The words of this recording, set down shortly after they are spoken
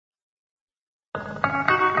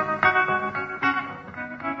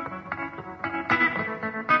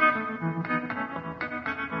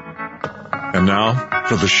And now,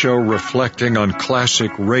 for the show reflecting on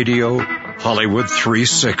classic radio, Hollywood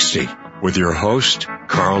 360, with your host,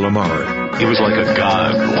 Carl Amari. He was like a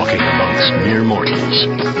god walking amongst mere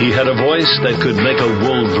mortals. He had a voice that could make a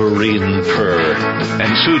wolverine purr,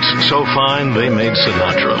 and suits so fine they made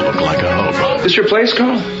Sinatra look like a hobo. This your place,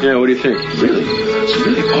 Carl? Yeah, what do you think? Really? It's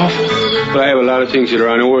really awful. But I have a lot of things that are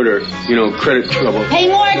on order. You know, credit trouble. Pay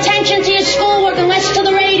more attention to your schoolwork and less to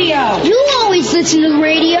the radio. You always listen to the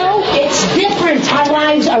radio. It's different. Our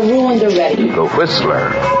lives are ruined already. The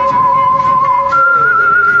Whistler.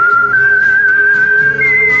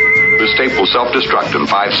 This tape will self-destruct in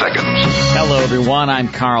 5 seconds. Hello, everyone. I'm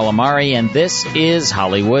Carl Amari, and this is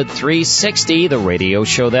Hollywood 360, the radio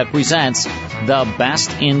show that presents the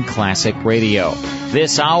best in classic radio.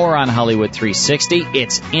 This hour on Hollywood 360,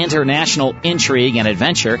 it's international intrigue and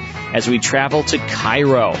adventure as we travel to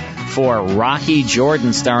Cairo for Rocky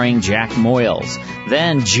Jordan starring Jack Moyles.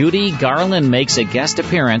 Then Judy Garland makes a guest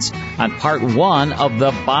appearance on part 1 of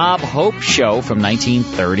the Bob Hope Show from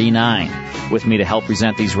 1939. With me to help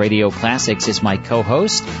present these radio classics is my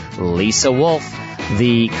co-host, Lisa Wolf,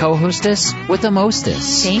 the co-hostess with the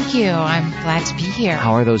mostest. Thank you. I'm glad to be here.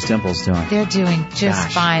 How are those dimples doing? They're doing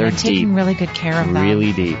just fine. I'm taking really good care of them.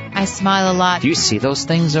 Really deep. I smile a lot. Do you see those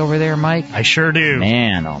things over there, Mike? I sure do.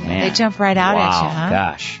 Man, oh man. They jump right out at you, huh?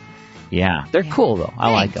 Gosh. Yeah, they're cool, though.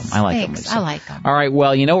 I like them. I like them. I like them. All right,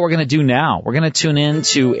 well, you know what we're going to do now? We're going to tune in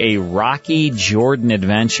to a Rocky Jordan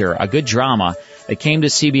adventure, a good drama that came to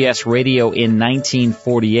CBS Radio in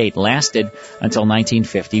 1948, lasted until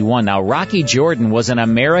 1951. Now, Rocky Jordan was an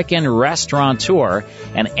American restaurateur,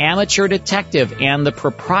 an amateur detective, and the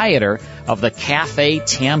proprietor of the Café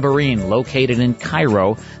Tambourine, located in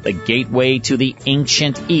Cairo, the gateway to the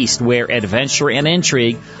ancient East, where adventure and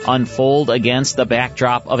intrigue unfold against the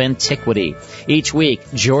backdrop of antiquity. Each week,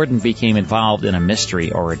 Jordan became involved in a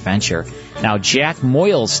mystery or adventure. Now, Jack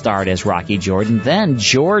Moyles starred as Rocky Jordan. Then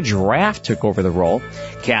George Raft took over the role.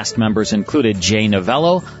 Cast members included Jay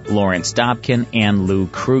Novello, Lawrence Dobkin, and Lou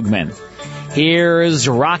Krugman. Here's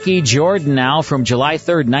Rocky Jordan now from July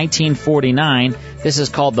 3rd, 1949. This is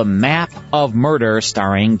called The Map of Murder,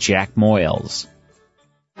 starring Jack Moyles.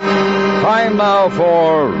 Time now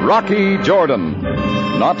for Rocky Jordan.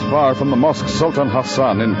 Not far from the Mosque Sultan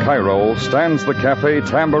Hassan in Cairo stands the Café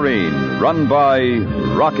Tambourine, run by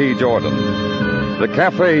Rocky Jordan. The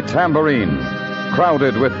Café Tambourine,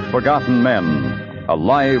 crowded with forgotten men,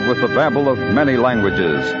 alive with the babble of many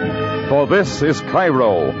languages. For this is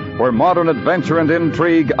Cairo, where modern adventure and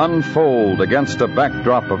intrigue unfold against a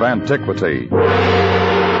backdrop of antiquity.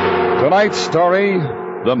 Tonight's story,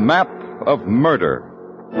 The Map of Murder.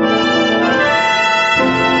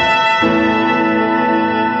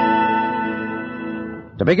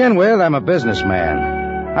 To begin with, I'm a businessman.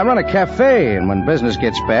 I run a cafe, and when business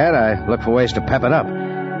gets bad, I look for ways to pep it up.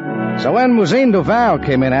 So when Mousine Duval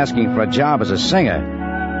came in asking for a job as a singer,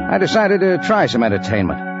 I decided to try some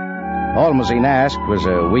entertainment. All Mousine asked was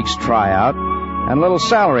a week's tryout and a little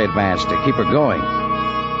salary advance to keep her going.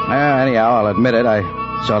 Anyhow, I'll admit it, I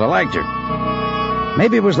sort of liked her.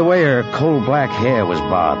 Maybe it was the way her coal black hair was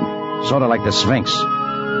bobbed, sort of like the Sphinx,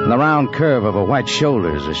 and the round curve of her white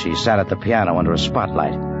shoulders as she sat at the piano under a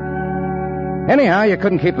spotlight. Anyhow, you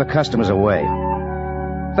couldn't keep the customers away.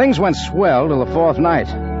 Things went swell till the fourth night.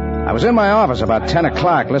 I was in my office about 10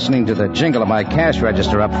 o'clock listening to the jingle of my cash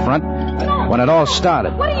register up front when it all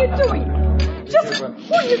started. What are you doing? Just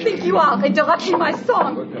who do you think you are, interrupting my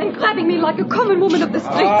song and grabbing me like a common woman of the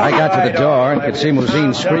street? I got to the door and could see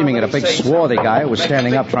Mousine screaming at a big swarthy guy who was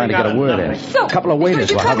standing up trying to get a word in. A couple of waiters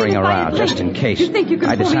were hovering around just in case.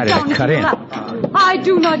 I decided to cut in. I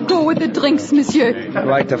do not go with the drinks, monsieur. I'd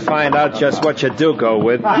like to find out just what you do go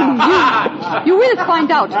with. You will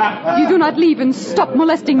find out. You do not leave and stop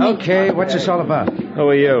molesting me. Okay, what's this all about? Who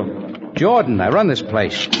are you? Jordan, I run this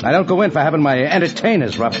place. I don't go in for having my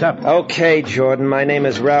entertainers roughed up. Okay, Jordan, my name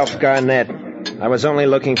is Ralph Garnett. I was only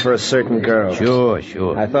looking for a certain girl.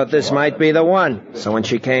 Sure. I thought this might be the one. So when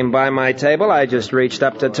she came by my table, I just reached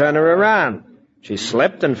up to turn her around. She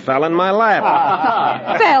slipped and fell in my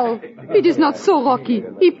lap. Fell? It is not so, Rocky.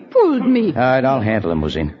 He pulled me. All right, I'll handle him,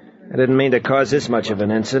 Mousine. I didn't mean to cause this much of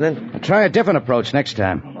an incident. I'll try a different approach next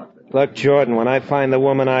time. Look, Jordan, when I find the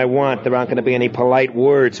woman I want, there aren't going to be any polite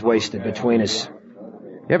words wasted between us.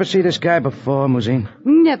 You ever see this guy before, Mousine?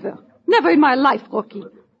 Never. Never in my life, Rocky.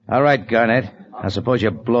 All right, Garnett. I suppose you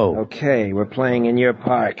blow. Okay, we're playing in your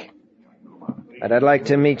park. But I'd like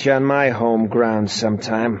to meet you on my home ground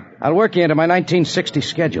sometime. I'll work you into my 1960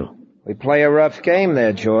 schedule. We play a rough game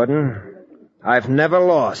there, Jordan. I've never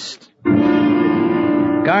lost.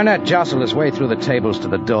 Garnett jostled his way through the tables to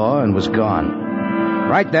the door and was gone.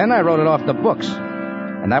 Right then, I wrote it off the books.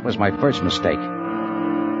 And that was my first mistake.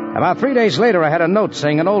 About 3 days later, I had a note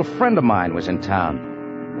saying an old friend of mine was in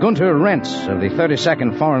town. Gunter Rentz of the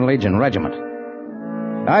 32nd Foreign Legion Regiment.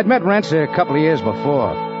 I'd met Rentz a couple of years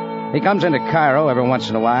before. He comes into Cairo every once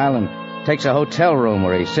in a while and takes a hotel room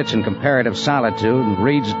where he sits in comparative solitude and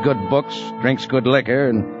reads good books, drinks good liquor,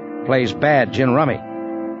 and plays bad gin rummy.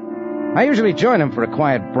 I usually join him for a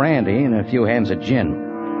quiet brandy and a few hands of gin.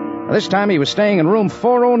 This time he was staying in room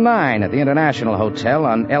 409 at the International Hotel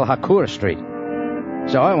on El Hakour Street.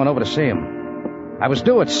 So I went over to see him. I was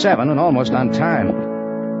due at 7 and almost on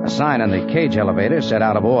time. A sign on the cage elevator said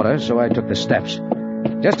out of order, so I took the steps.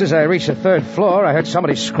 Just as I reached the third floor, I heard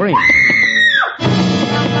somebody scream.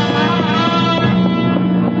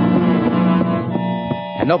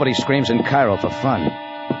 And nobody screams in Cairo for fun.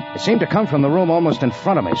 It seemed to come from the room almost in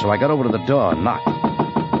front of me, so I got over to the door and knocked.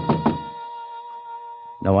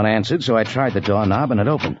 No one answered, so I tried the doorknob and it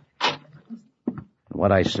opened.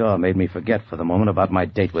 What I saw made me forget for the moment about my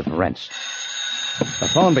date with Rentz. The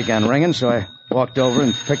phone began ringing, so I walked over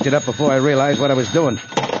and picked it up before I realized what I was doing.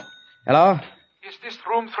 Hello? Is this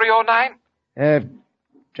room 309?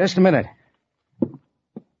 Just a minute.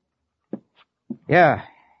 Yeah.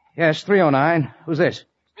 Yes, 309. Who's this?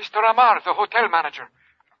 Mr. Amar, the hotel manager.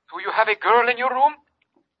 Do you have a girl in your room?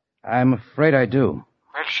 I'm afraid I do.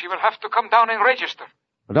 Well, she will have to come down and register.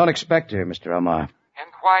 Well, don't expect her, Mr. Amar.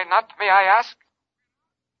 And why not, may I ask?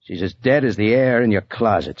 She's as dead as the air in your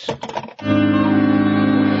closets.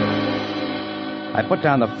 I put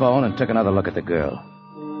down the phone and took another look at the girl.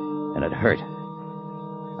 And it hurt.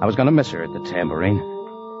 I was going to miss her at the Tambourine.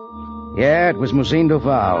 Yeah, it was Mousine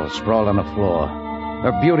Duval sprawled on the floor,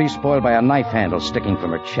 her beauty spoiled by a knife handle sticking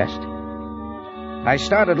from her chest. I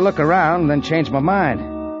started to look around, then changed my mind.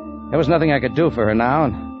 There was nothing I could do for her now,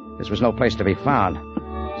 and this was no place to be found.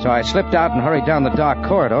 So I slipped out and hurried down the dark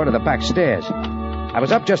corridor to the back stairs. I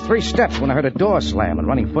was up just 3 steps when I heard a door slam and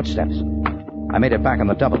running footsteps. I made it back on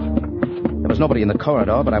the double. There was nobody in the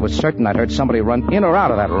corridor, but I was certain I'd heard somebody run in or out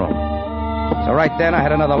of that room. So right then I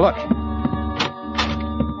had another look.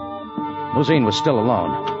 Mousine was still alone.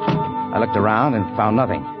 I looked around and found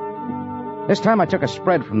nothing. This time I took a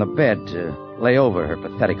spread from the bed to lay over her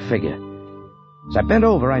pathetic figure. As I bent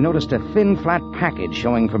over, I noticed a thin, flat package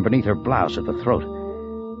showing from beneath her blouse at the throat.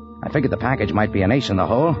 I figured the package might be an ace in the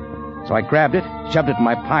hole, so I grabbed it, shoved it in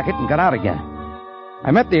my pocket, and got out again.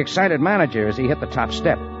 I met the excited manager as he hit the top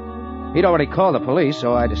step. He'd already called the police,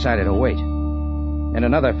 so I decided to wait. In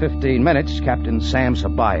another 15 minutes, Captain Sam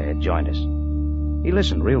Sabaya had joined us. He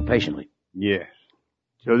listened real patiently. Yes.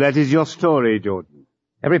 So that is your story, Jordan?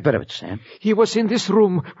 Every bit of it, Sam. He was in this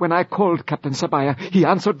room when I called Captain Sabaya. He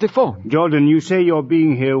answered the phone. Jordan, you say your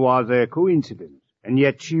being here was a coincidence, and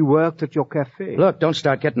yet she worked at your cafe. Look, don't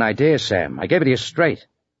start getting ideas, Sam. I gave it to you straight.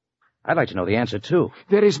 I'd like to know the answer, too.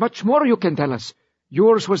 There is much more you can tell us.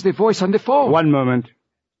 Yours was the voice on the phone. One moment.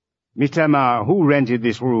 Mr. Amar, who rented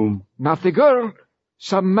this room? Not the girl.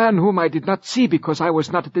 Some man whom I did not see because I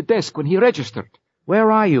was not at the desk when he registered.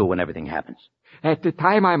 Where are you when everything happens? At the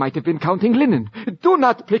time, I might have been counting linen. Do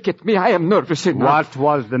not pick at me. I am nervous enough. What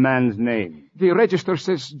was the man's name? The register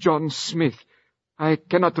says John Smith. I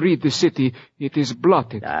cannot read the city. It is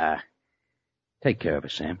blotted. Take care of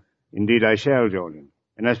it, Sam. Indeed I shall, Jordan.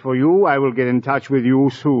 And as for you, I will get in touch with you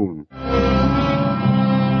soon.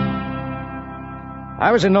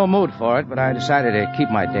 I was in no mood for it, but I decided to keep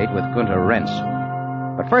my date with Gunter Rentz.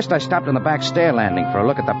 But first I stopped on the back stair landing for a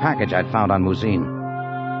look at the package I'd found on Mousine.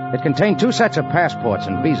 It contained 2 sets of passports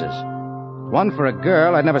and visas. One for a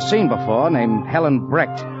girl I'd never seen before named Helen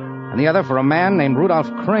Brecht, and the other for a man named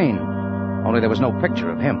Rudolph Crane, only there was no picture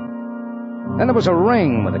of him. Then there was a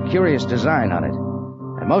ring with a curious design on it,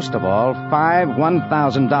 and most of all, 5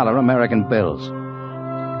 $1,000 American bills.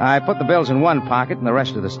 I put the bills in one pocket and the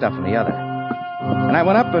rest of the stuff in the other. And I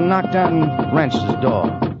went up and knocked on Rentz's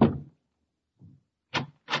door.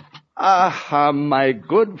 Ah, my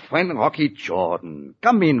good friend Rocky Jordan.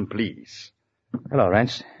 Come in, please. Hello,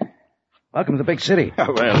 Rentz. Welcome to the big city.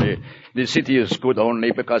 Well, the city is good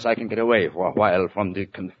only because I can get away for a while from the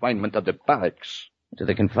confinement of the barracks. To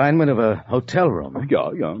the confinement of a hotel room?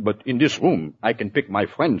 Yeah, but in this room, I can pick my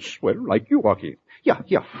friends, well, like you, Rocky. Yeah,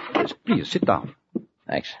 yes, please, sit down.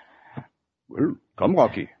 Thanks. Well, come,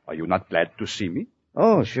 Rocky. Are you not glad to see me?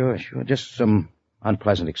 Oh, sure. Just some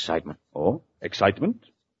unpleasant excitement. Oh, excitement?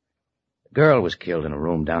 A girl was killed in a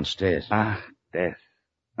room downstairs. Death.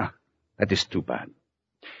 That is too bad.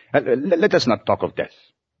 Let us not talk of death.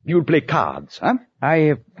 You'll play cards, huh?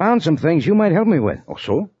 I found some things you might help me with. Oh,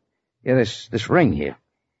 so? Yeah, this ring here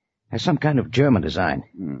has some kind of German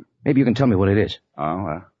design. Maybe you can tell me what it is. Oh,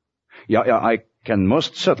 well. Yeah, I can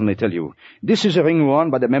most certainly tell you. This is a ring worn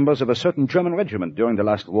by the members of a certain German regiment during the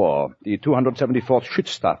last war, the 274th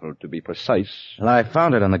Schutzstaffel, to be precise. Well, I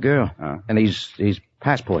found it on the girl. And these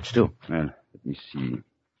passports, too. Well, let me see.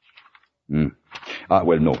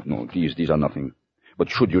 Well, no, these are nothing. But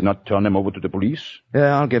should you not turn them over to the police?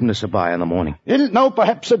 Yeah, I'll give them to Sabaya in the morning. Well, now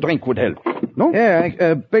perhaps a drink would help. No? Yeah,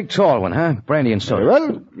 a big tall one, huh? Brandy and soda. Very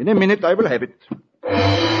well, in a minute I will have it.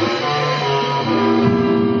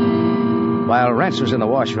 While Rance was in the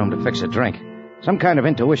washroom to fix a drink, some kind of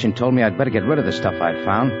intuition told me I'd better get rid of the stuff I'd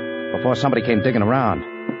found before somebody came digging around.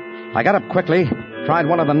 I got up quickly, tried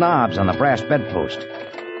one of the knobs on the brass bedpost.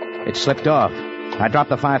 It slipped off. I dropped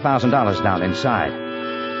the $5,000 down inside.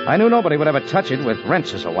 I knew nobody would ever touch it with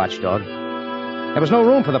Rance as a watchdog. There was no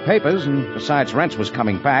room for the papers, and besides, Rance was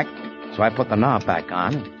coming back, so I put the knob back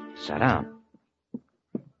on and sat down.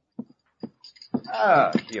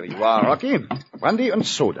 Here you are, Rocky. Brandy and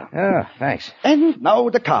soda. Thanks. And now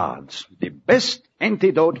the cards. The best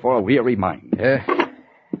antidote for a weary mind.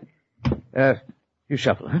 You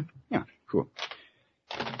shuffle, huh? Yeah, sure.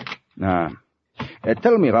 Now,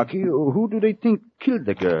 tell me, Rocky, who do they think killed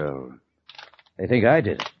the girl? They think I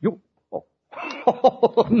did. You?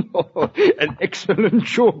 Oh, no. An excellent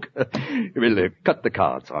joke. We'll cut the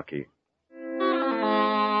cards, Rocky.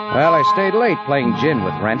 Well, I stayed late playing gin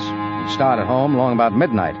with Rance and started home long about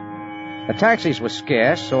midnight. The taxis were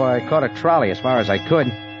scarce, so I caught a trolley as far as I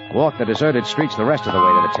could, walked the deserted streets the rest of the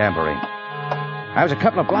way to the Tambourine. I was a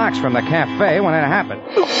couple of blocks from the café when it happened.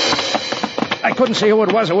 I couldn't see who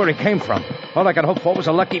it was or where he came from. All I could hope for was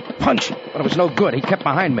a lucky punch, but it was no good. He kept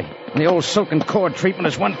behind me. And the old silken cord treatment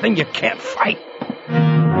is one thing you can't fight.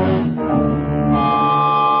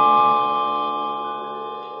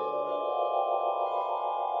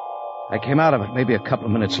 I came out of it maybe a couple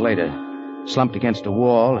of minutes later, slumped against a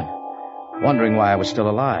wall, and wondering why I was still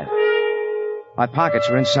alive. My pockets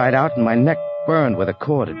were inside out, and my neck burned where the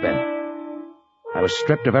cord had been. I was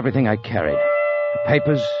stripped of everything I carried. The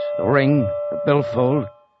papers, the ring, the billfold,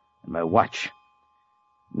 and my watch.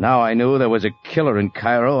 Now I knew there was a killer in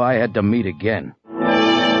Cairo I had to meet again.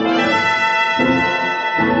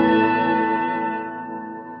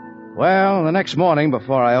 Well, the next morning,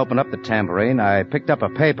 before I opened up the Tambourine, I picked up a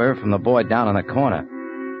paper from the boy down in the corner.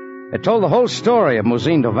 It told the whole story of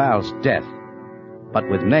Mousine Duval's death, but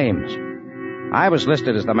with names. I was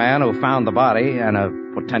listed as the man who found the body and a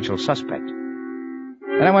potential suspect.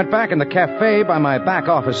 Then I went back in the café by my back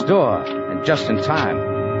office door, and just in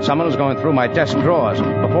time, someone was going through my desk drawers.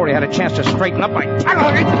 Before he had a chance to straighten up,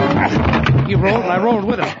 he rolled, and I rolled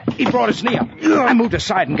with him. He brought his knee up. I moved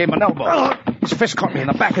aside and gave him an elbow. His fist caught me in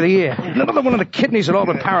the back of the ear. Another one of the kidneys had all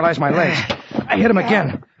but paralyzed my legs. I hit him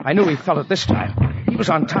again. I knew he felt it this time. He was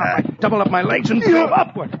on top. I doubled up my legs and threw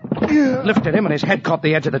upward. Lifted him, and his head caught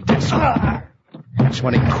the edge of the desk. That's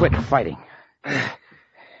when he quit fighting.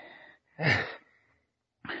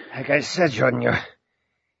 Like I said, Jordan,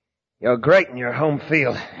 you're great in your home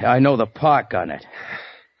field. I know the park on it.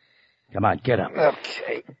 Come on, get up.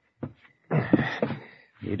 Okay.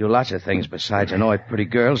 You do lots of things besides annoy pretty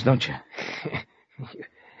girls, don't you?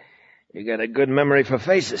 You got a good memory for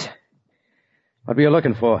faces. What were you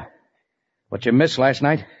looking for? What you missed last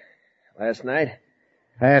night? Last night?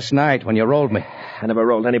 Last night, when you rolled me. I never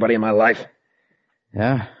rolled anybody in my life.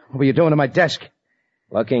 Yeah? What were you doing to my desk?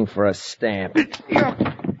 Looking for a stamp.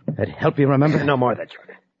 That'd help you remember? No more of that,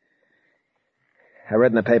 Jordan. I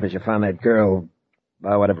read in the papers you found that girl,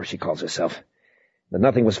 whatever she calls herself. That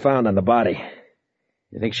nothing was found on the body.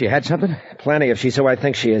 You think she had something? Plenty, if she's who I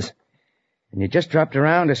think she is. And you just dropped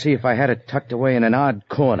around to see if I had it tucked away in an odd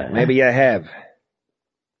corner. Maybe you have.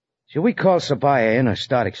 Should we call Sabaya in or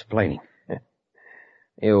start explaining?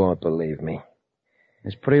 You won't believe me.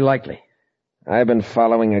 It's pretty likely. I've been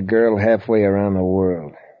following a girl halfway around the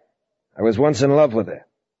world. I was once in love with her.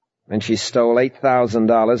 Then she stole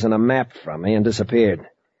 $8,000 and a map from me and disappeared.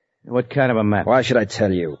 What kind of a map? Why should I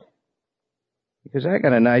tell you? Because I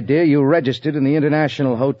got an idea you registered in the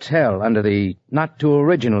International Hotel under the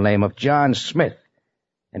not-too-original name of John Smith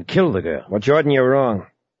and killed the girl. Well, Jordan, you're wrong.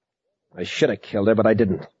 I should have killed her, but I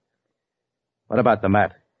didn't. What about the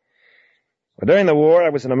map? Well, during the war, I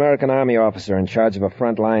was an American Army officer in charge of a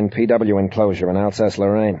front-line PW enclosure in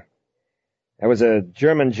Alsace-Lorraine. There was a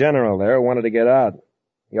German general there who wanted to get out.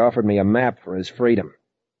 He offered me a map for his freedom.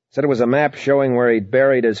 Said it was a map showing where he'd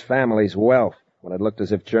buried his family's wealth when it looked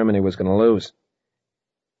as if Germany was going to lose.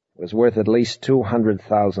 It was worth at least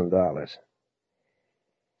 $200,000.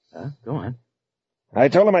 Go on. I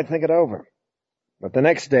told him I'd think it over. But the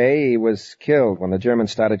next day, he was killed when the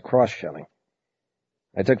Germans started cross-shelling.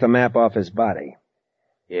 I took the map off his body.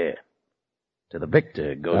 Yeah. To the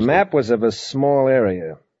victor goes... The map was of a small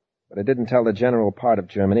area, but it didn't tell the general part of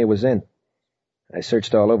Germany it was in. I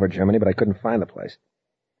searched all over Germany, but I couldn't find the place.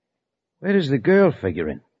 Where does the girl figure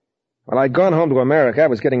in? Well, I'd gone home to America. I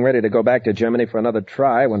was getting ready to go back to Germany for another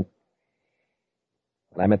try when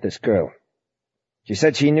I met this girl. She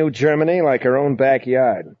said she knew Germany like her own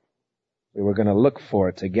backyard. We were going to look for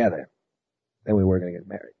it together. Then we were going to get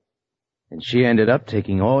married. And she ended up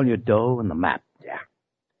taking all your dough and the map. Yeah,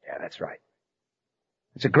 that's right.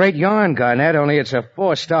 It's a great yarn, Garnett, only it's a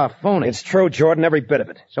 4-star phony. It's true, Jordan, every bit of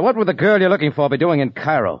it. So what would the girl you're looking for be doing in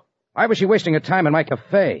Cairo? Why was she wasting her time in my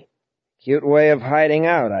café? Cute way of hiding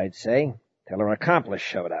out, I'd say. Till her accomplice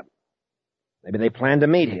showed up. Maybe they planned to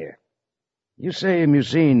meet here. You say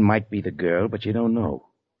Musine might be the girl, but you don't know.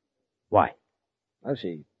 Why? Well,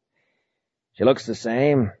 she looks the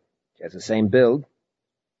same. She has the same build.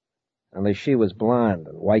 Only she was blonde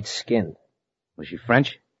and white-skinned. Was she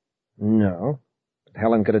French? No. But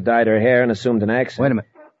Helen could have dyed her hair and assumed an accent. Wait a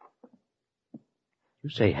minute. You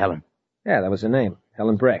say Helen? Yeah, that was her name.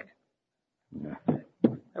 Helen Brecht. No. Hey,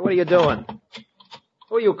 what are you doing?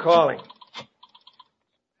 Who are you calling?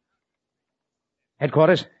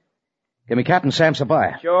 Headquarters? Give me Captain Sam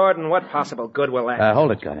Sabaya. Jordan, what possible good will that...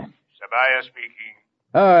 hold it, Gunner. Sabaya speaking.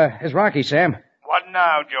 It's Rocky, Sam. What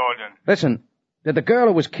now, Jordan? Listen, did the girl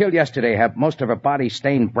who was killed yesterday have most of her body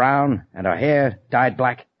stained brown and her hair dyed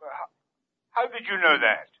black? How did you know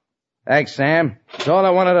that? Thanks, Sam. That's all I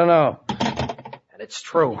wanted to know. And it's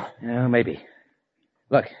true. Yeah, maybe.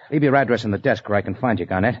 Look, leave your address on the desk where I can find you,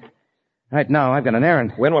 Garnett. Right now, I've got an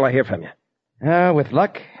errand. When will I hear from you? With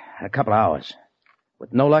luck, in a couple of hours.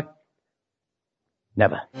 With no luck,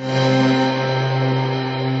 never.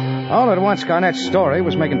 All at once, Garnett's story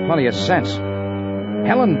was making plenty of sense.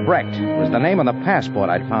 Helen Brecht was the name on the passport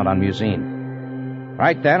I'd found on Musine.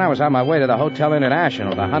 Right then, I was on my way to the Hotel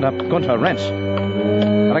International to hunt up Gunther Rentz.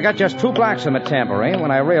 But I got just 2 blocks from the Tambourine when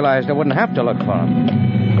I realized I wouldn't have to look for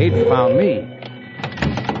him. He'd found me.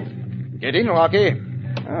 Get in, Rocky.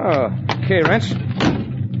 Oh, okay, Rentz.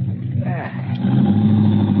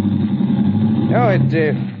 No, it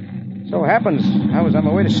so happens I was on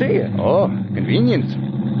my way to see you. Oh, convenient.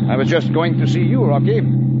 I was just going to see you, Rocky.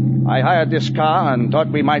 I hired this car and thought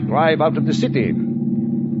we might drive out of the city.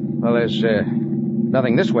 Well, there's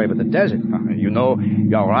nothing this way but the desert. You know,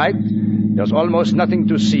 you're right. There's almost nothing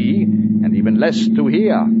to see, and even less to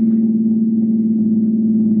hear.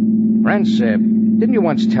 Rentz, didn't you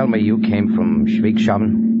once tell me you came from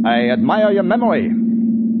Schweigshaven? I admire your memory.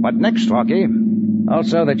 What next, Rocky?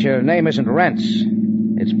 Also that your name isn't Rentz.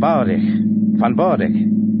 It's Baudig. Von Baudig.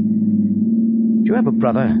 Do you have a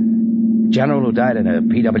brother? General who died in a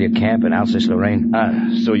PW camp in Alsace-Lorraine?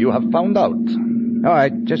 So you have found out. Oh, I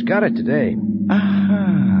just got it today.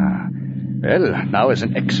 Aha. Well, now is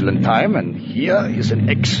an excellent time, and here is an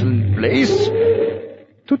excellent place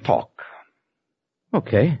to talk.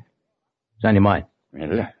 Okay. What's on your mind?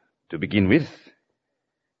 Well, to begin with,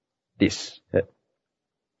 this.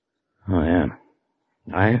 Oh, yeah.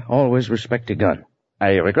 I always respect a gun.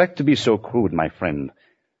 I regret to be so crude, my friend,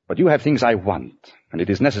 but you have things I want, and it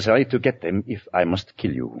is necessary to get them if I must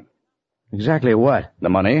kill you. Exactly what? The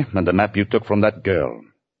money and the map you took from that girl.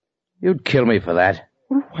 You'd kill me for that.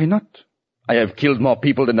 Well, why not? I have killed more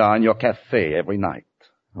people than are in your cafe every night.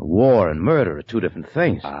 War and murder are 2 different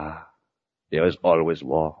things. There is always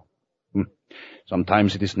war.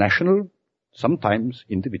 Sometimes it is national, sometimes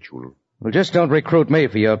individual. Well, just don't recruit me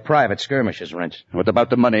for your private skirmishes, Rentz. What about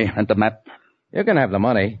the money and the map? You can have the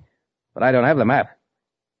money, but I don't have the map.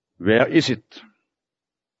 Where is it?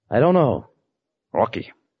 I don't know.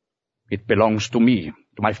 Rocky, it belongs to me,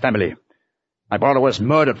 to my family. My brother was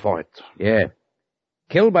murdered for it. Yeah.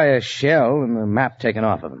 Killed by a shell and the map taken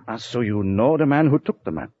off of him. So you know the man who took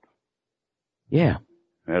the map? Yeah.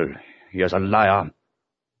 Well, he is a liar.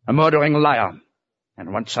 A murdering liar.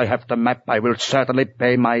 And once I have the map, I will certainly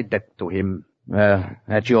pay my debt to him. Well,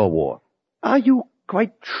 that's your war. Are you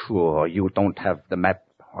quite sure you don't have the map,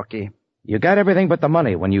 Rocky? You got everything but the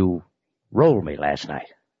money when you rolled me last night.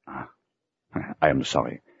 I am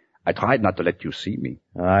sorry. I tried not to let you see me.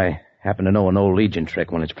 I happen to know an old Legion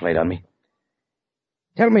trick when it's played on me.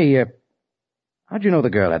 Tell me, how'd you know the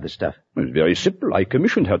girl had the stuff? Well, very simple. I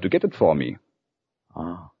commissioned her to get it for me.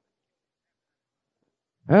 Oh.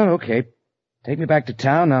 Well, okay. Take me back to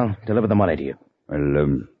town. I'll deliver the money to you.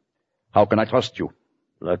 Well, how can I trust you?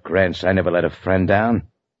 Look, Rance, I never let a friend down,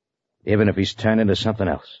 even if he's turned into something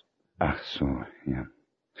else. Yeah.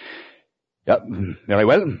 Yeah, very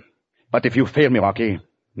well. But if you fail me, Rocky,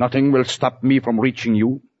 nothing will stop me from reaching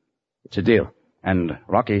you. It's a deal. And,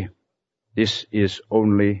 Rocky, this is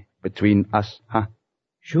only between us, huh?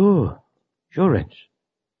 Sure. Sure, Rents.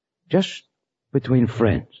 Just between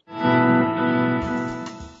friends.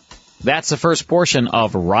 That's the first portion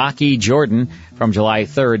of Rocky Jordan from July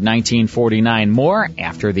 3rd, 1949. More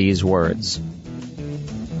after these words.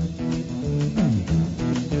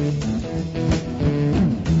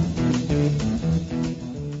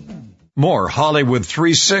 More Hollywood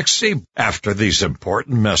 360 after these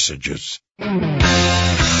important messages.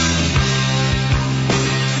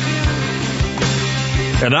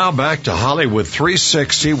 And now back to Hollywood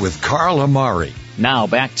 360 with Carl Amari. Now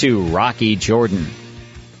back to Rocky Jordan.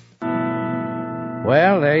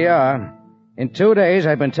 Well, there you are. In 2 days,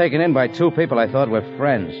 I've been taken in by two people I thought were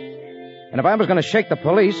friends. And if I was going to shake the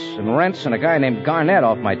police and Rents and a guy named Garnett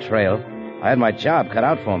off my trail, I had my job cut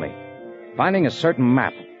out for me. Finding a certain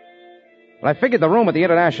map. Well, I figured the room at the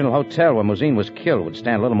International Hotel where Mousine was killed would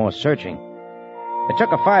stand a little more searching. It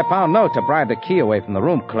took a £5 note to bribe the key away from the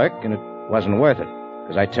room clerk, and it wasn't worth it,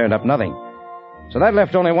 because I turned up nothing. So that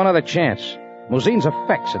left only one other chance. Mousine's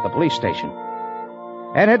effects at the police station.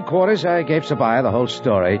 At headquarters, I gave Sabaya the whole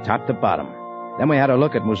story, top to bottom. Then we had a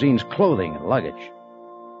look at Mousine's clothing and luggage.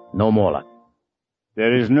 No more luck.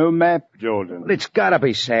 There is no map, Jordan. Well, it's gotta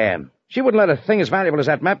be Sam. She wouldn't let a thing as valuable as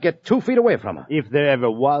that map get 2 feet away from her. If there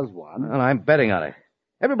ever was one. Well, I'm betting on it.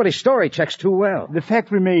 Everybody's story checks too well. The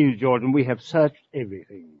fact remains, Jordan, we have searched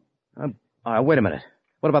everything. Wait a minute.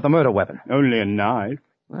 What about the murder weapon? Only a knife.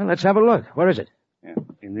 Well, let's have a look. Where is it? Yeah,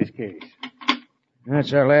 in this case.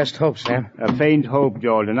 That's our last hope, Sam. A faint hope,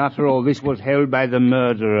 Jordan. After all, this was held by the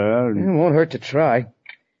murderer. It won't hurt to try.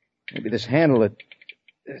 Maybe this handle...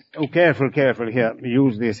 Oh, careful. Here,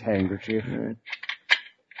 use this handkerchief.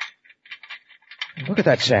 Look at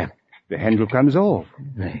that, Sam. The handle comes off.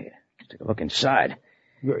 Hey, let's take a look inside.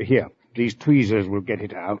 Here, these tweezers will get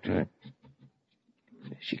it out. There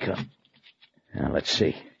she comes. Now, let's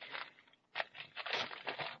see.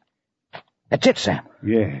 That's it, Sam.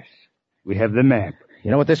 Yes. We have the map.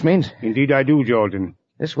 You know what this means? Indeed I do, Jordan.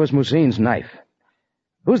 This was Mousine's knife.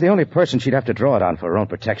 Who's the only person she'd have to draw it on for her own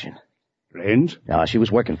protection? Friends? No, she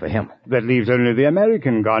was working for him. That leaves only the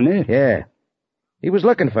American, Garnett. Yeah. He was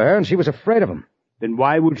looking for her, and she was afraid of him. Then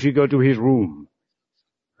why would she go to his room?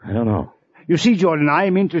 I don't know. You see, Jordan, I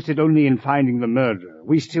am interested only in finding the murderer.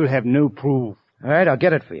 We still have no proof. All right, I'll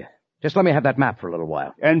get it for you. Just let me have that map for a little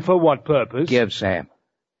while. And for what purpose? Give Sam.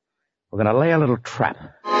 We're going to lay a little trap.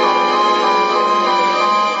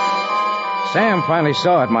 Sam finally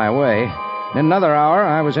saw it my way. In another hour,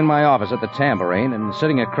 I was in my office at the Tambourine, and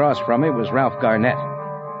sitting across from me was Ralph Garnett.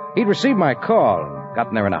 He'd received my call and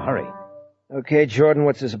gotten there in a hurry. Okay, Jordan,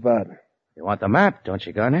 what's this about? You want the map, don't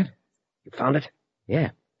you, Garnett? You found it? Yeah.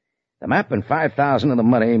 The map and $5,000 of the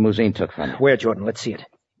money Mousine took from me. Where, Jordan? Let's see it.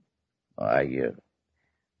 I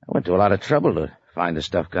went to a lot of trouble to find the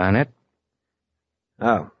stuff, Garnett.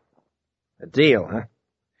 Oh. A deal, huh?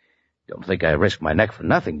 Don't think I risked my neck for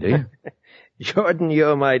nothing, do you? Jordan,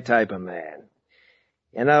 you're my type of man.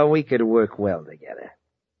 You know, we could work well together.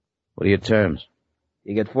 What are your terms?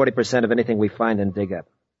 You get 40% of anything we find and dig up.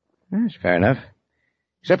 That's fair enough.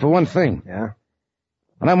 Except for one thing. Yeah?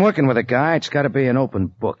 When I'm working with a guy, it's got to be an open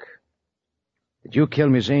book. Did you kill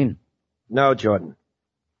Mousine? No, Jordan.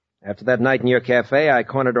 After that night in your cafe, I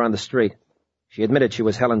cornered her on the street. She admitted she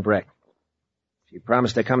was Helen Breck. She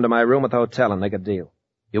promised to come to my room at the hotel and make a deal.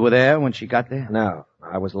 You were there when she got there? No,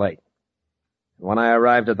 I was late. When I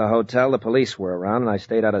arrived at the hotel, the police were around, and I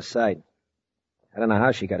stayed out of sight. I don't know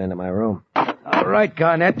how she got into my room. All right,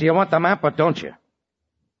 Garnett, do you want the map or don't you?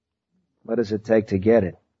 What does it take to get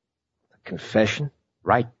it? A confession?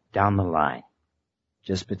 Right down the line.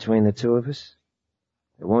 Just between the two of us?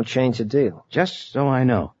 It won't change the deal. Just so I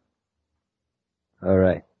know. All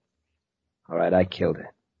right, I killed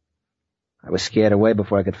her. I was scared away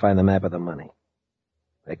before I could find the map of the money.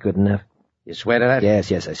 That good enough? You swear to that?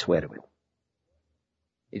 Yes, I swear to it.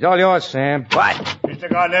 He's all yours, Sam. What? Mr.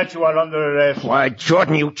 Garnett, you are under arrest. Why,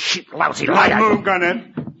 Jordan, you cheap, lousy liar. Move,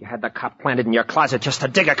 Garnett. You had the cop planted in your closet just to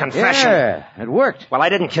dig a confession. Yeah, it worked. Well, I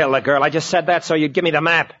didn't kill the girl. I just said that so you'd give me the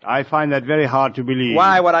map. I find that very hard to believe.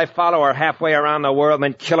 Why would I follow her halfway around the world and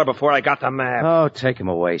then kill her before I got the map? Oh, take him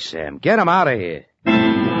away, Sam. Get him out of here.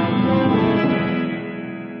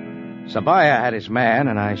 Sabaya had his man,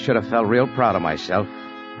 and I should have felt real proud of myself.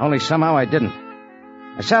 Only somehow I didn't.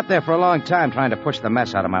 I sat there for a long time trying to push the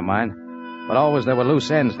mess out of my mind, but always there were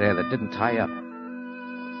loose ends there that didn't tie up.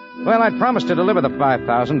 Well, I'd promised to deliver the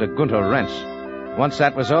 $5,000 to Gunter Rents. Once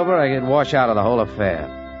that was over, I could wash out of the whole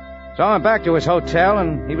affair. So I went back to his hotel,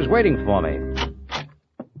 and he was waiting for me.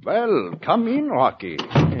 Well, come in, Rocky.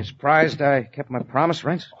 You surprised I kept my promise,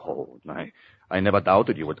 Rents? Oh, I never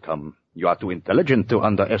doubted you would come. You are too intelligent to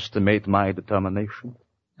underestimate my determination.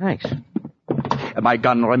 Thanks. My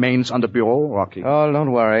gun remains on the bureau, Rocky. Oh,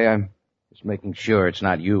 don't worry. I'm just making sure it's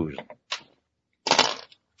not used.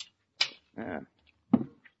 Yeah.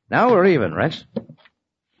 Now we're even, Rents.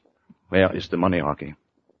 Where is the money, Rocky?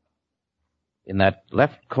 In that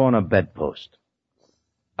left corner bedpost.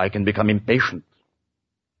 I can become impatient.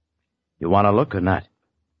 You want to look or not?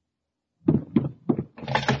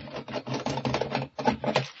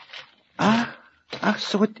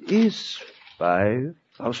 So it is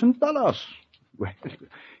 $5,000. Well,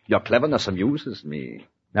 your cleverness amuses me.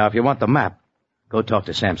 Now, if you want the map, go talk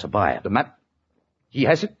to Sam Sabaya. The map? He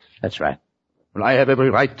has it? That's right. Well, I have every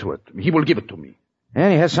right to it. He will give it to me.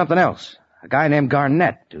 And he has something else. A guy named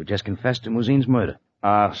Garnett who just confessed to Muzin's murder.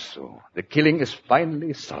 So the killing is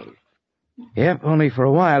finally solved. Yep, only for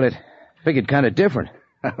a while it figured kind of different.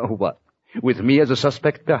 What? With me as a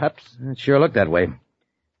suspect, perhaps? It sure looked that way.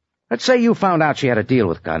 Let's say you found out she had a deal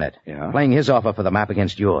with Garnett. Yeah? Playing his offer for the map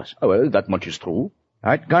against yours. Oh, well, that much is true. All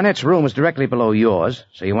right, Garnett's room was directly below yours,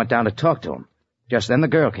 so you went down to talk to him. Just then the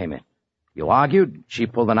girl came in. You argued, she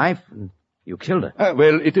pulled the knife, and you killed her.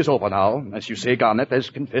 Well, it is over now. As you say, Garnett has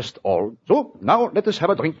confessed all. So, now let us have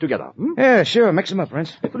a drink together. Yeah, sure. Mix them up,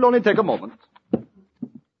 Rance. It will only take a moment.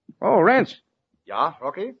 Oh, Rance. Yeah,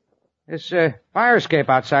 Rocky? This fire escape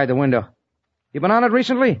outside the window. You been on it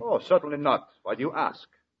recently? Oh, certainly not. Why do you ask?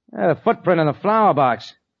 The footprint in the flower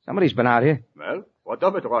box. Somebody's been out here. Well, what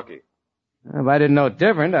of it, Rocky? If I didn't know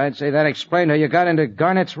different, I'd say that explained how you got into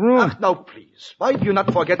Garnett's room. Now, please. Why do you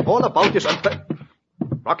not forget all about this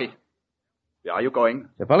Rocky, where are you going?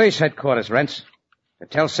 The police headquarters, Rents. To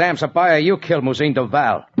tell Sam Sabaya you killed Muzin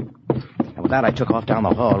Duval. And with that, I took off down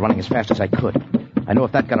the hall, running as fast as I could. I knew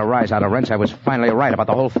if that got a rise out of Rents, I was finally right about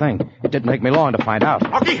the whole thing. It didn't take me long to find out.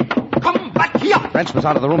 Rocky, come back here! Rents was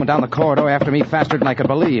out of the room and down the corridor after me faster than I could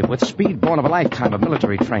believe, with speed born of a lifetime of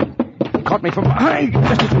military training. He caught me from behind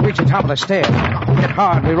just as we reached the top of the stairs. Hit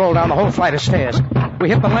hard, we rolled down the whole flight of stairs. We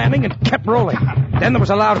hit the landing and kept rolling. Then there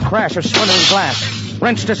was a loud crash of splintering glass.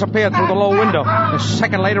 Rents disappeared through the low window. A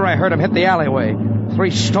second later, I heard him hit the alleyway,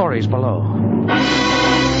 3 stories below.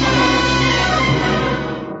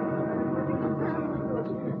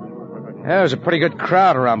 There was a pretty good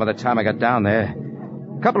crowd around by the time I got down there.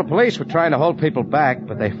 A couple of police were trying to hold people back,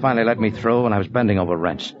 but they finally let me through when I was bending over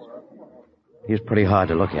Rents. He was pretty hard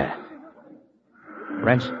to look at.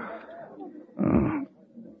 Rents?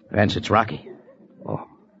 Rents, it's Rocky. Oh,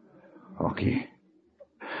 Rocky.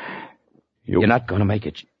 You're not going to make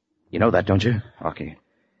it. You know that, don't you? Rocky.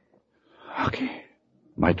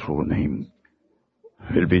 My true name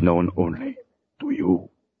will be known only to you.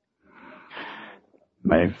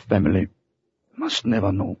 My family must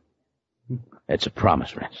never know. It's a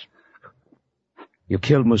promise, Rance. You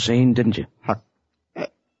killed Muzin, didn't you?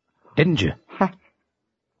 Didn't you?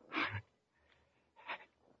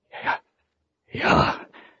 Yeah.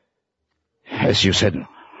 As you said,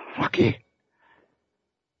 Rocky,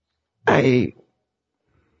 I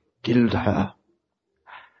killed her.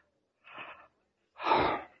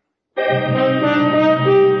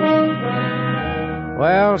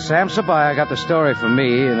 Well, Sam Sabaya got the story from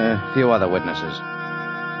me and a few other witnesses.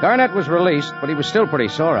 Garnett was released, but he was still pretty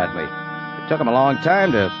sore at me. It took him a long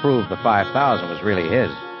time to prove the 5,000 was really his.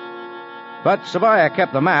 But Sabaya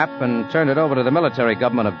kept the map and turned it over to the military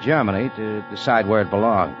government of Germany to decide where it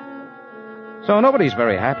belonged. So nobody's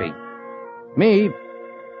very happy. Me,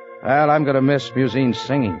 well, I'm going to miss Muzin's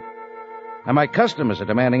singing. And my customers are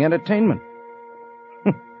demanding entertainment.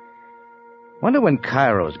 Wonder when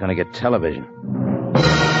Cairo's going to get television.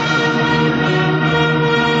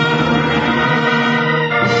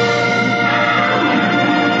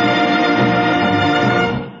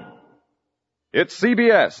 It's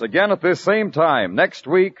CBS, again at this same time, next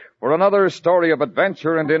week, for another story of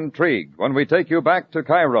adventure and intrigue, when we take you back to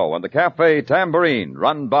Cairo and the café Tambourine,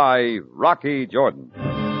 run by Rocky Jordan.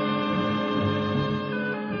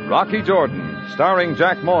 Rocky Jordan, starring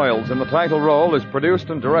Jack Moyles in the title role, is produced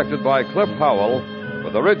and directed by Cliff Howell,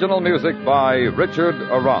 with original music by Richard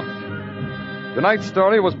Arant. Tonight's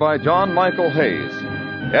story was by John Michael Hayes,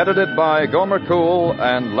 edited by Gomer Cool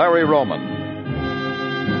and Larry Roman.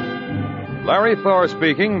 Larry Thor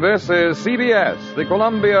speaking. This is CBS, the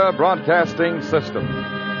Columbia Broadcasting System.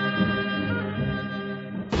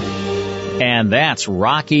 And that's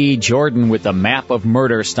Rocky Jordan with The Map of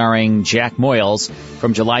Murder starring Jack Moyles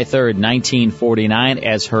from July 3rd, 1949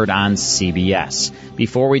 as heard on CBS.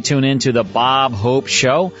 Before we tune into the Bob Hope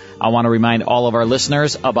Show, I want to remind all of our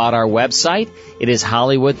listeners about our website. It is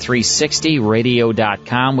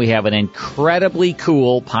Hollywood360radio.com. We have an incredibly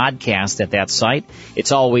cool podcast at that site.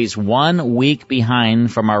 It's always 1 week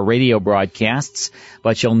behind from our radio broadcasts,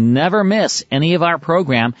 but you'll never miss any of our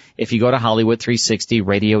program if you go to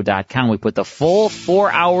Hollywood360radio.com. We put the full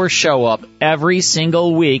 4-hour show up every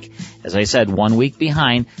single week. As I said, 1 week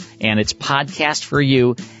behind, and it's podcast for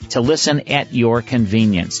you to listen at your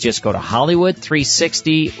convenience. Just go to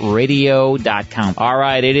Hollywood360radio.com. All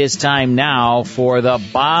right, it is time now for the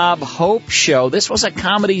Bob Hope Show. This was a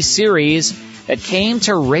comedy series that came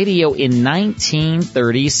to radio in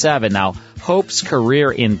 1937. Now, Hope's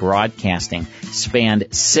career in broadcasting spanned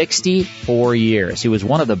 64 years. He was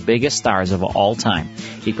one of the biggest stars of all time.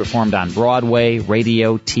 He performed on Broadway,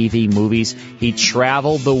 radio, TV, movies. He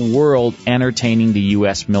traveled the world entertaining the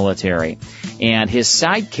U.S. military. And his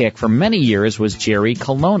sidekick for many years was Jerry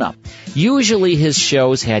Colonna. Usually his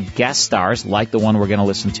shows had guest stars, like the one we're going to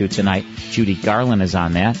listen to tonight. Judy Garland is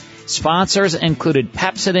on that. Sponsors included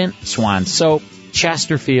Pepsodent, Swan Soap,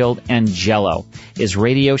 Chesterfield, and Jell-O. His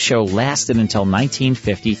radio show lasted until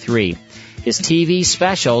 1953. His TV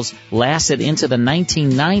specials lasted into the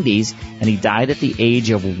 1990s, and he died at the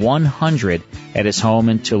age of 100 at his home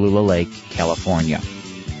in Tallulah Lake, California.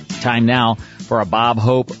 Time now for a Bob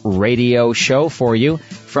Hope radio show for you.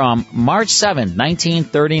 From March 7,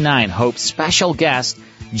 1939, Hope's special guest,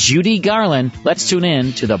 Judy Garland. Let's tune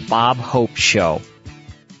in to the Bob Hope Show.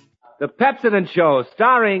 The Pepsodent Show,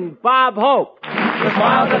 starring Bob Hope. The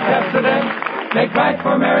smiles of Pepsodent make bright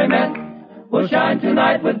for merry men. We'll shine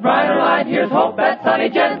tonight with brighter light. Here's hope, that sunny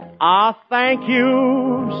gent. Thank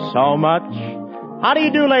you so much. How do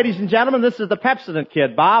you do, ladies and gentlemen? This is the Pepsodent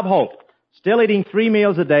Kid, Bob Hope. Still eating 3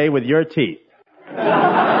 meals a day with your teeth.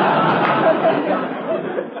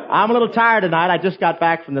 I'm a little tired tonight. I just got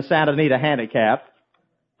back from the Santa Anita handicap.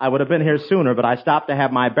 I would have been here sooner, but I stopped to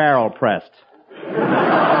have my barrel pressed.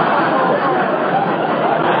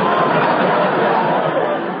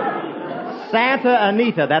 Santa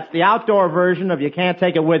Anita, that's the outdoor version of you can't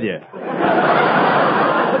take it with you.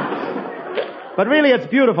 But really, it's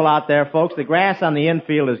beautiful out there, folks. The grass on the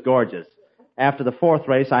infield is gorgeous. After the 4th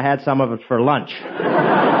race, I had some of it for lunch.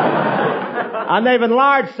 And they've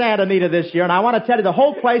enlarged Santa Anita this year, and I want to tell you, the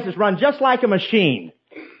whole place is run just like a machine.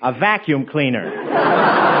 A vacuum cleaner.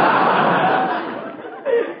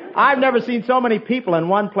 I've never seen so many people in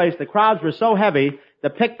one place. The crowds were so heavy, the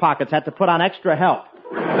pickpockets had to put on extra help.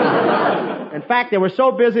 In fact, they were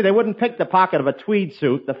so busy they wouldn't pick the pocket of a tweed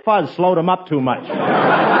suit. The fuzz slowed them up too much.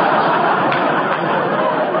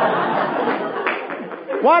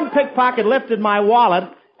 One pickpocket lifted my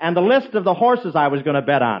wallet and the list of the horses I was going to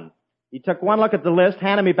bet on. He took one look at the list,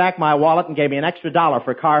 handed me back my wallet, and gave me an extra $1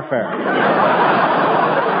 for car fare.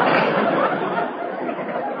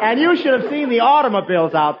 And you should have seen the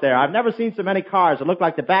automobiles out there. I've never seen so many cars. It looked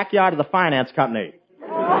like the backyard of the finance company.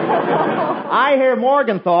 I hear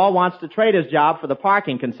Morgenthau wants to trade his job for the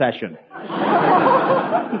parking concession.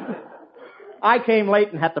 I came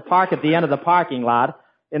late and had to park at the end of the parking lot.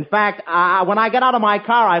 In fact, when I got out of my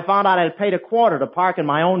car, I found out I had paid $0.25 to park in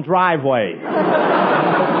my own driveway.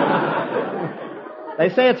 They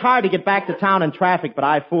say it's hard to get back to town in traffic, but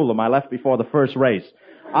I fooled them. I left before the first race.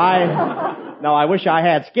 I wish I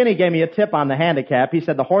had. Skinny gave me a tip on the handicap. He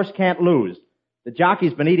said the horse can't lose. The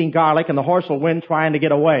jockey's been eating garlic, and the horse will win trying to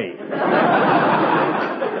get away.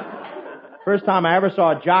 First time I ever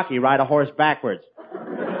saw a jockey ride a horse backwards.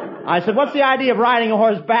 I said, what's the idea of riding a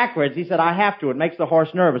horse backwards? He said, I have to. It makes the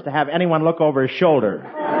horse nervous to have anyone look over his shoulder.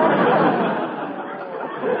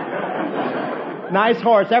 Nice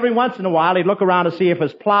horse. Every once in a while, he'd look around to see if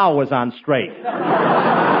his plow was on straight.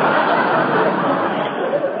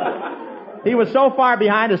 He was so far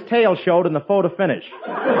behind, his tail showed in the photo finish.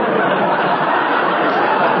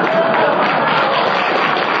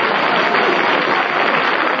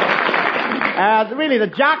 Really, the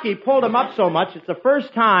jockey pulled him up so much, it's the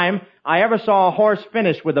first time I ever saw a horse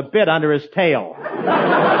finish with a bit under his tail.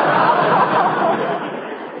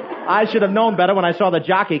 I should have known better when I saw the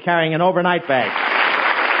jockey carrying an overnight bag.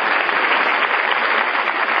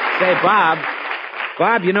 Say, Bob,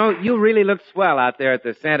 you know, you really looked swell out there at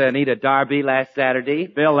the Santa Anita Derby last Saturday.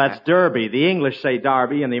 Bill, that's Derby. The English say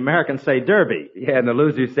Derby and the Americans say Derby. Yeah, and the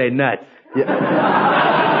losers say nuts. Yeah.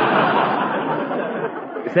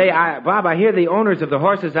 Say, Bob, I hear the owners of the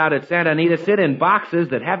horses out at Santa Anita sit in boxes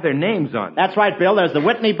that have their names on them. That's right, Bill. There's the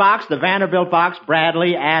Whitney box, the Vanderbilt box,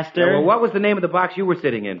 Bradley, Astor. Yeah, well, what was the name of the box you were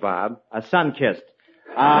sitting in, Bob? Sunkissed.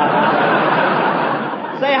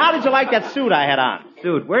 Say, how did you like that suit I had on?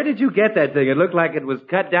 Suit? Where did you get that thing? It looked like it was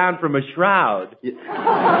cut down from a shroud. Is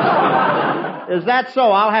that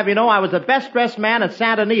so? I'll have you know I was the best dressed man at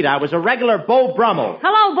Santa Anita. I was a regular Beau Brummel.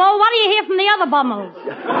 Hello, Beau. What do you hear from the other bummels?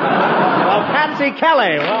 Well, Patsy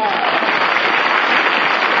Kelly.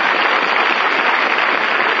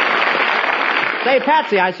 Say,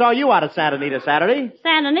 Patsy, I saw you out at Santa Anita Saturday.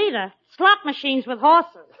 Santa Anita? Slot machines with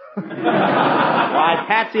horses. Why,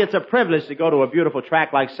 Patsy, it's a privilege to go to a beautiful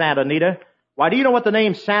track like Santa Anita. Why, do you know what the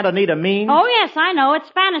name Santa Anita means? Oh, yes, I know. It's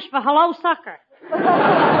Spanish for hello, sucker.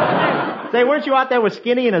 Say, weren't you out there with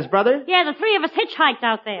Skinny and his brother? Yeah, the three of us hitchhiked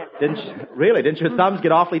out there. Really? Didn't your thumbs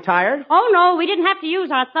get awfully tired? Oh, no, we didn't have to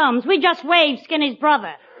use our thumbs. We just waved Skinny's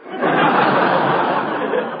brother.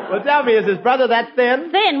 Well, tell me, is his brother that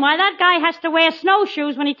thin? Thin? Why, that guy has to wear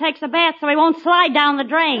snowshoes when he takes a bath so he won't slide down the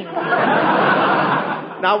drain.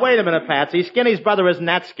 Now, wait a minute, Patsy. Skinny's brother isn't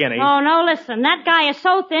that skinny. Oh, no, listen. That guy is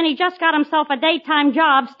so thin, he just got himself a daytime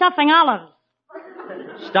job stuffing olives.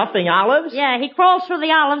 Stuffing olives? Yeah, he crawls through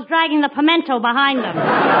the olives, dragging the pimento behind him.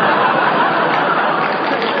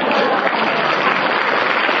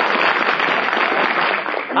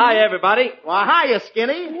 Hi, everybody. Well, hiya,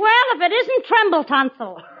 Skinny. Well, if it isn't Tremble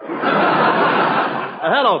Tonsil.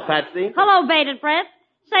 Hello, Patsy. Hello, Bated Breath.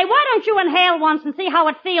 Say, why don't you inhale once and see how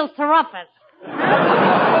it feels to rough it?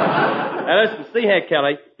 Now, listen, see here,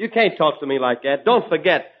 Kelly. You can't talk to me like that. Don't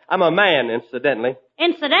forget, I'm a man, incidentally.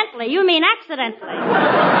 Incidentally? You mean accidentally.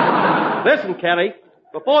 Listen, Kelly,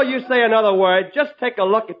 before you say another word, just take a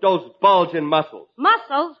look at those bulging muscles.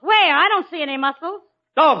 Muscles? Where? I don't see any muscles.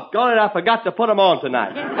 Doggone it, I forgot to put them on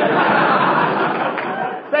tonight.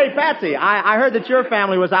 Say, Patsy, I heard that your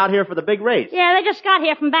family was out here for the big race. Yeah, they just got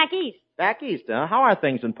here from back east. Back east, huh? How are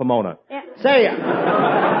things in Pomona? Yeah. Say,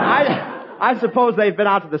 I suppose they've been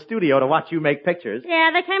out to the studio to watch you make pictures. Yeah,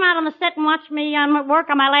 they came out on the set and watched me work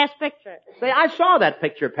on my last picture. Say, I saw that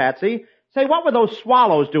picture, Patsy. Say, what were those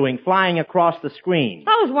swallows doing flying across the screen?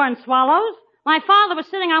 Those weren't swallows. My father was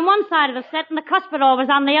sitting on one side of the set and the cuspidor was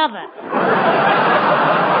on the other.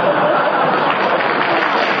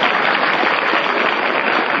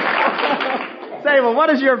 Say, well, what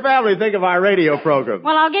does your family think of our radio program?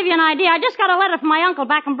 Well, I'll give you an idea. I just got a letter from my uncle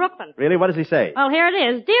back in Brooklyn. Really? What does he say? Well, here it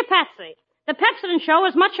is. Dear Patsy, the Pepsodent show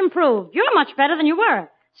is much improved. You're much better than you were.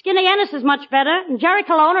 Skinny Ennis is much better, and Jerry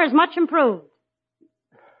Colonna is much improved.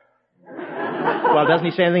 Well, doesn't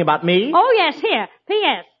he say anything about me? Oh, yes, here.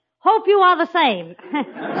 P.S. Hope you are the same.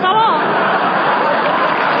 So long.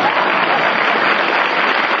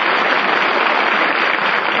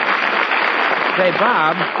 Say,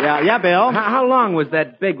 Bob. Yeah, Bill? How long was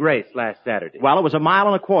that big race last Saturday? Well, it was 1.25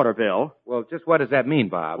 miles, Bill. Well, just what does that mean,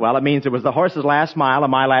 Bob? Well, it means it was the horse's last mile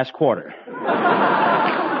and my last quarter.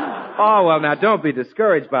 Oh, well, now, don't be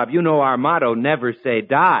discouraged, Bob. You know our motto, never say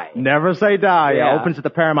die. Never say die. Yeah. Opens at the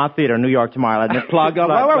Paramount Theater in New York tomorrow. Let me plug. Where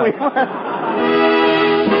were we?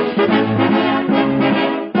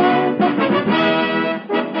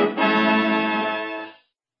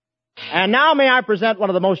 And now may I present one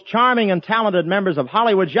of the most charming and talented members of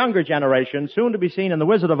Hollywood's younger generation, soon to be seen in The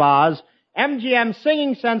Wizard of Oz, MGM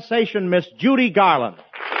singing sensation Miss Judy Garland.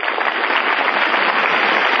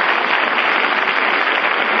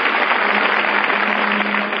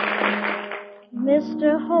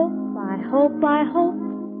 Mr. Hope, I hope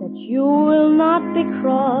that you will not be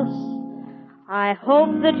cross. I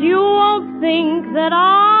hope that you won't think that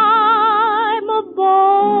I'm a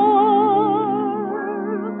bore.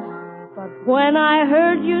 But when I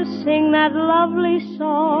heard you sing that lovely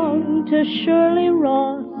song to Shirley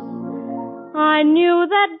Ross, I knew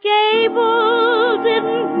that Gable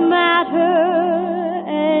didn't matter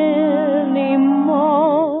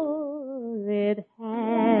anymore. It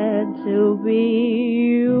had to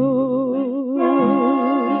be you.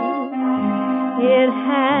 It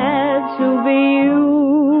had to be you.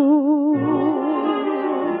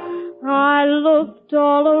 I looked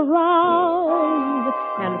all around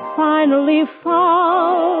and finally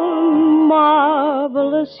found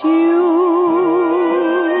marvelous you.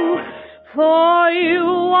 For you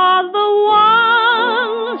are the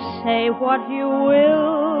one, say what you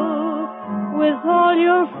will, with all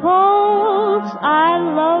your faults, I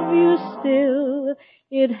love you still.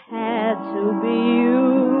 It had to be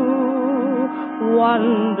you,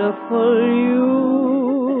 wonderful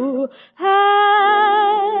you,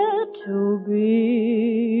 had to be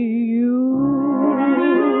you.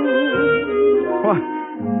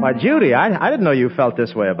 Why, Judy, I didn't know you felt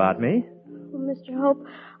this way about me. Well, Mr. Hope,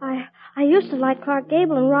 I used to like Clark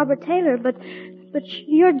Gable and Robert Taylor, but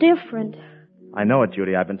you're different. I know it,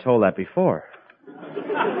 Judy. I've been told that before.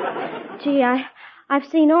 Gee, I've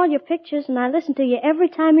seen all your pictures, and I listen to you every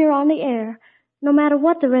time you're on the air, no matter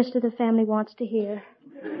what the rest of the family wants to hear.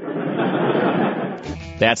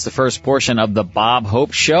 That's the first portion of the Bob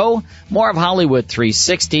Hope Show. More of Hollywood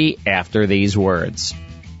 360 after these words.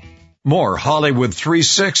 More Hollywood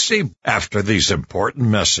 360 after these important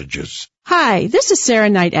messages. Hi, this is Sarah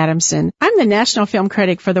Knight Adamson. I'm the national film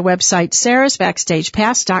critic for the website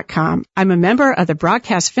sarahsbackstagepass.com. I'm a member of the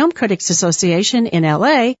Broadcast Film Critics Association in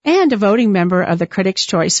LA and a voting member of the Critics'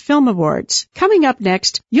 Choice Film Awards. Coming up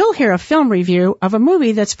next, you'll hear a film review of a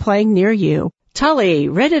movie that's playing near you. Tully,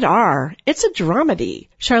 rated R. It's a dramedy.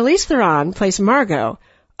 Charlize Theron plays Margot,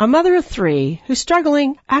 a mother of 3 who's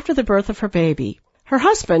struggling after the birth of her baby. Her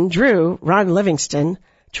husband, Drew, Ron Livingston,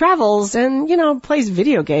 travels and, plays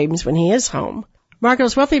video games when he is home.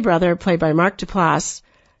 Margot's wealthy brother, played by Mark Duplass,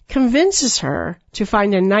 convinces her to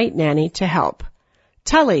find a night nanny to help.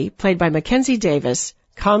 Tully, played by Mackenzie Davis,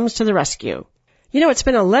 comes to the rescue. It's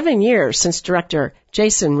been 11 years since director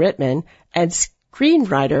Jason Reitman and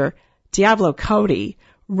screenwriter Diablo Cody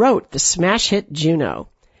wrote the smash hit Juno.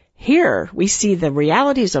 Here we see the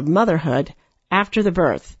realities of motherhood after the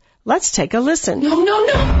birth. Let's take a listen. No.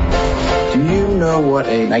 Do you know what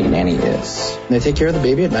a night nanny is? They take care of the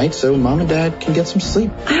baby at night so mom and dad can get some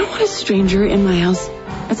sleep. I don't want a stranger in my house.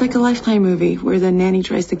 It's like a Lifetime movie where the nanny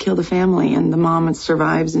tries to kill the family and the mom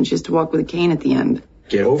survives and she has to walk with a cane at the end.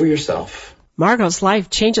 Get over yourself. Margot's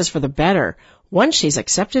life changes for the better once she's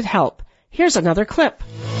accepted help. Here's another clip.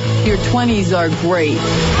 Your 20s are great,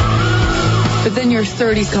 but then your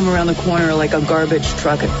 30s come around the corner like a garbage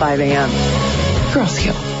truck at 5 a.m. Girls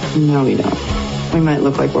heal. No, we don't. We might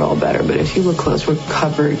look like we're all better, but if you look close, we're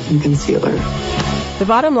covered in concealer. The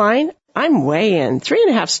bottom line, I'm way in.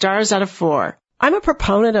 3.5 stars out of 4. I'm a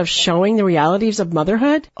proponent of showing the realities of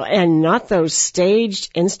motherhood and not those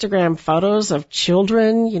staged Instagram photos of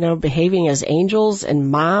children, behaving as angels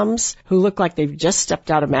and moms who look like they've just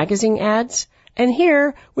stepped out of magazine ads. And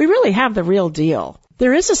here, we really have the real deal.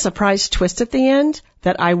 There is a surprise twist at the end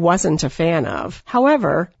that I wasn't a fan of.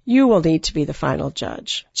 However, you will need to be the final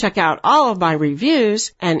judge. Check out all of my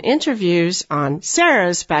reviews and interviews on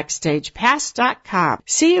sarahsbackstagepass.com.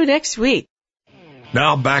 See you next week.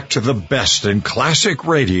 Now back to the best in classic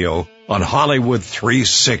radio on Hollywood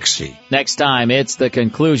 360. Next time, it's the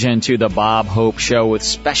conclusion to the Bob Hope Show with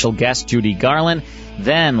special guest Judy Garland.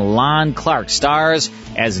 Then Lon Clark stars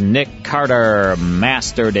as Nick Carter,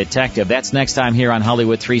 Master Detective. That's next time here on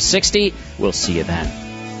Hollywood 360. We'll see you then.